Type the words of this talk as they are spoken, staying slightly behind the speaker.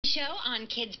show on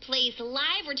Kids Place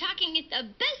Live. We're talking the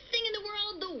best thing in the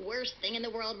world, the worst thing in the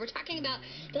world. We're talking about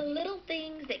the little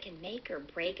things that can make or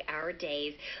break our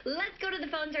days. Let's go to the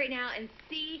phones right now and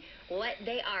see what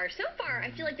they are. So far,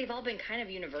 I feel like they've all been kind of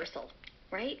universal,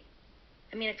 right?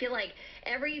 I mean, I feel like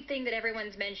everything that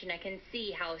everyone's mentioned, I can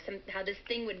see how this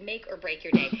thing would make or break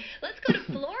your day. Let's go to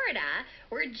Florida,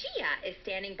 where Gia is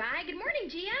standing by. Good morning,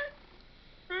 Gia.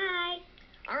 Hi.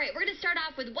 All right, we're going to start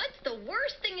off with what's the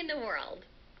worst thing in the world?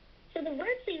 So the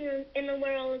worst thing in the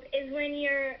world is when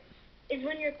your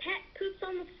pet poops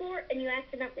on the floor and you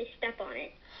accidentally step on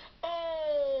it.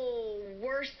 Oh,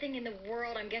 worst thing in the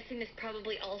world. I'm guessing this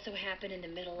probably also happened in the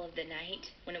middle of the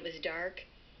night when it was dark.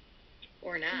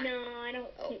 Or not? No, I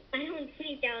don't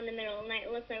sneak down in the middle of the night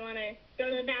unless I want to go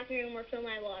to the bathroom or fill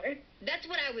my water. That's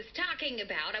what I was talking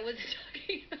about. I wasn't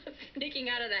talking about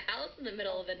sneaking out of the house in the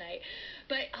middle of the night.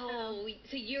 But,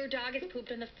 so your dog has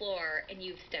pooped on the floor and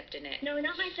you've stepped in it. No,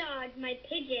 not my dog, my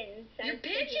pigeons. Your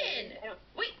pigeon!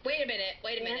 Wait a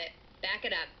minute. Back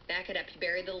it up. You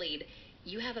buried the lead.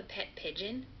 You have a pet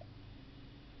pigeon?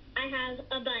 I have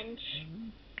a bunch.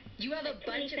 You have a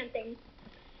bunch of... something.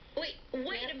 Wait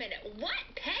a minute. What?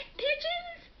 Pet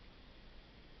pigeons?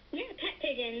 Yeah, pet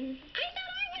pigeons. I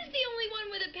thought I was the only one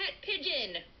with a pet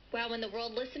pigeon. Well, when the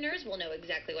world listeners will know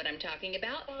exactly what I'm talking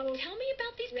about. Oh, tell me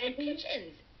about these pet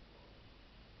pigeons.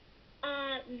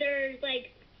 There's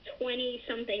like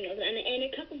 20-something of them, and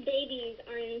a couple babies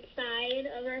are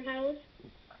inside of our house.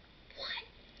 What?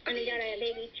 And we got a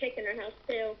baby chick in our house,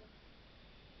 too.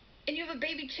 And you have a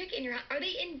baby chick in your house? Are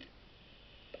they in...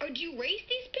 Or do you raise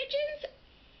these pigeons?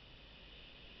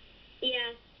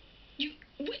 Yeah.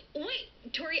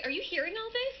 Wait, Tori, are you hearing all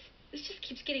this? This just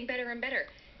keeps getting better and better.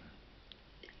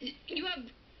 You have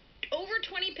over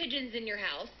 20 pigeons in your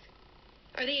house.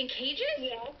 Are they in cages?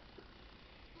 Yeah.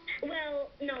 Well,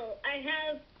 no, I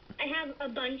have a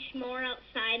bunch more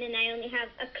outside, and I only have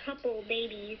a couple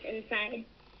babies inside.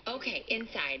 Okay,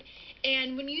 inside.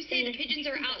 And when you say the pigeons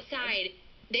are outside,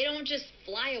 they don't just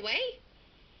fly away?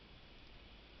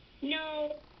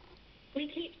 No. We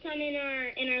keep some in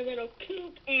our little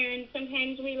coop, and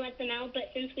sometimes we let them out, but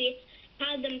since we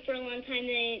had them for a long time,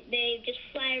 they just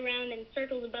fly around in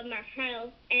circles above our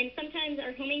house. And sometimes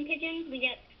our homing pigeons, we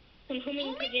get some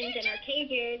homing pigeons in our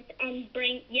cages and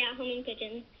bring, homing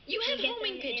pigeons. You have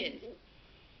homing pigeons?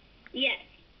 Yes.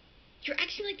 You're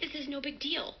acting like this is no big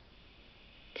deal.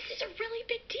 This is a really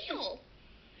big deal.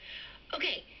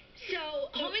 Okay,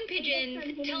 so homing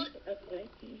pigeons,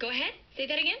 go ahead, say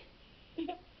that again.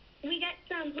 We got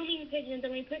some homing pigeons,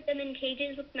 and we put them in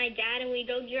cages with my dad, and we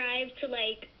go drive to,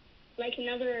 like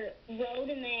another road,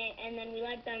 and then we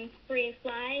let them free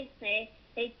fly.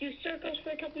 They do circles for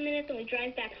a couple minutes, and we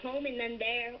drive back home, and then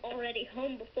they're already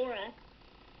home before us.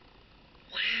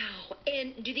 Wow.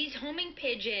 And do these homing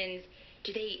pigeons,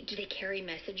 do they carry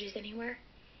messages anywhere?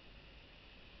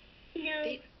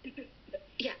 No.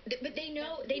 Yeah, but they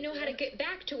know how to get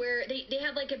back to where they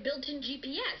have like a built-in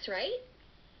GPS, right?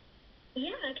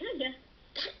 Yeah, kind of.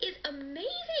 That is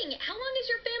amazing. How long has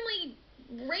your family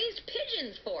raised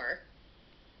pigeons for?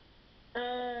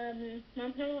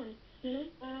 Mom, how long?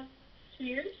 2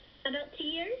 years? About 2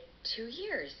 years? 2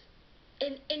 years.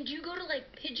 And do you go to like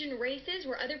pigeon races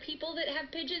where other people that have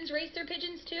pigeons race their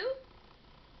pigeons too?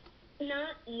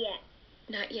 Not yet.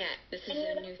 Not yet. This is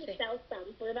a new thing.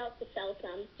 We're about to sell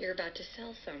some. You're about to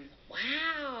sell some.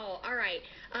 Wow. All right.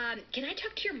 Can I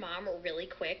talk to your mom really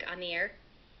quick on the air?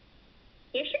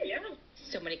 Yeah, sure. Yeah.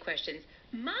 So many questions.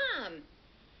 Mom.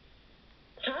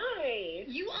 Hi.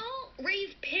 You all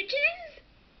raise pigeons?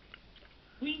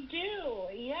 We do,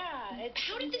 yeah.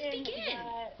 How did this begin?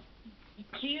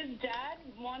 Gia's dad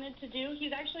wanted to do.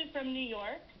 He's actually from New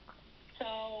York, so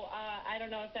I don't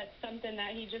know if that's something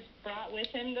that he just brought with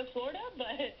him to Florida,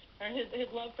 or his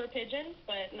love for pigeons.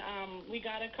 But we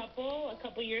got a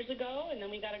couple years ago, and then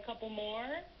we got a couple more.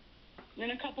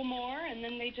 Then a couple more, and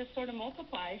then they just sort of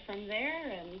multiply from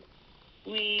there, and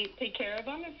we take care of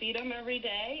them and feed them every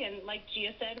day, and like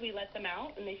Gia said, we let them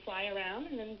out, and they fly around,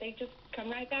 and then they just come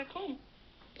right back home.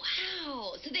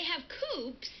 Wow, so they have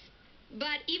coops,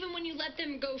 but even when you let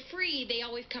them go free, they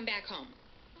always come back home.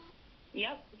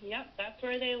 Yep, that's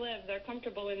where they live. They're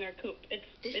comfortable in their coop.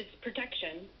 It's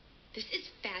protection. This is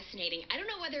fascinating. I don't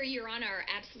know whether you're on our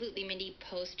Absolutely Mindy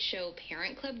post-show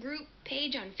parent club group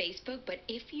page on Facebook, but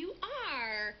if you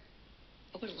are,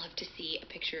 I would love to see a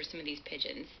picture of some of these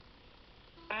pigeons.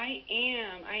 I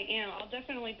am. I'll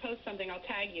definitely post something. I'll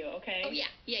tag you, okay? Oh, yeah.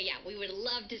 We would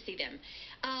love to see them.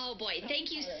 Oh, boy.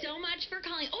 Thank you so much for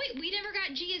calling. Oh, wait, we never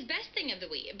got Gia's best thing of the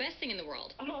week. Best thing in the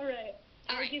world. All right.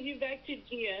 I'll give you back to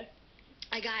Gia.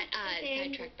 I got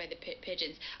sidetracked by the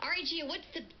pigeons. All right, Gia, what's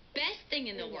the Best thing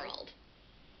in the world.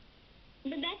 The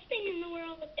best thing in the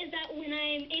world is that when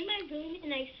I'm in my room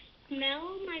and I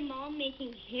smell my mom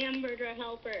making hamburger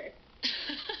helper.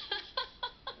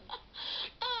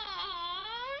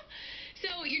 Aww.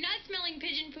 So you're not smelling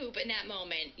pigeon poop in that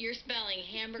moment. You're smelling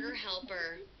hamburger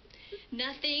helper.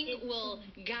 Nothing will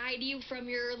guide you from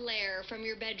your lair, from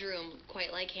your bedroom,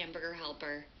 quite like hamburger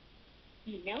helper.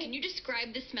 No. Can you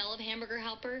describe the smell of hamburger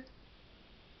helper?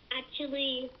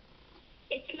 Actually,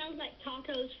 it smells like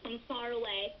tacos from far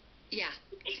away. Yeah,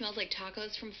 it smells like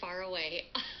tacos from far away.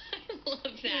 I love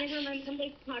that. Whenever my mom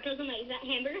makes tacos, I'm like, is that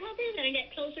hamburger helper? Then I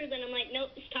get closer, then I'm like,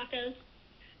 nope, it's tacos.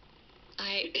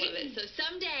 I love it. So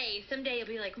someday you'll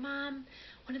be like, Mom,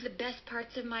 one of the best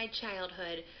parts of my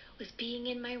childhood was being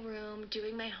in my room,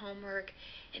 doing my homework,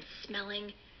 and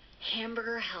smelling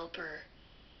hamburger helper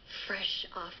fresh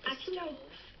off the stove.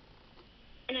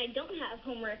 And I don't have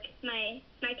homework. My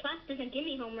class doesn't give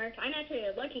me homework. I'm actually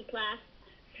a lucky class.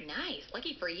 Nice.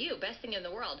 Lucky for you. Best thing in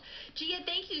the world. Gia,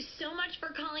 thank you so much for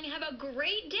calling. Have a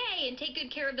great day and take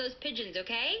good care of those pigeons,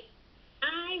 okay?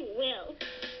 I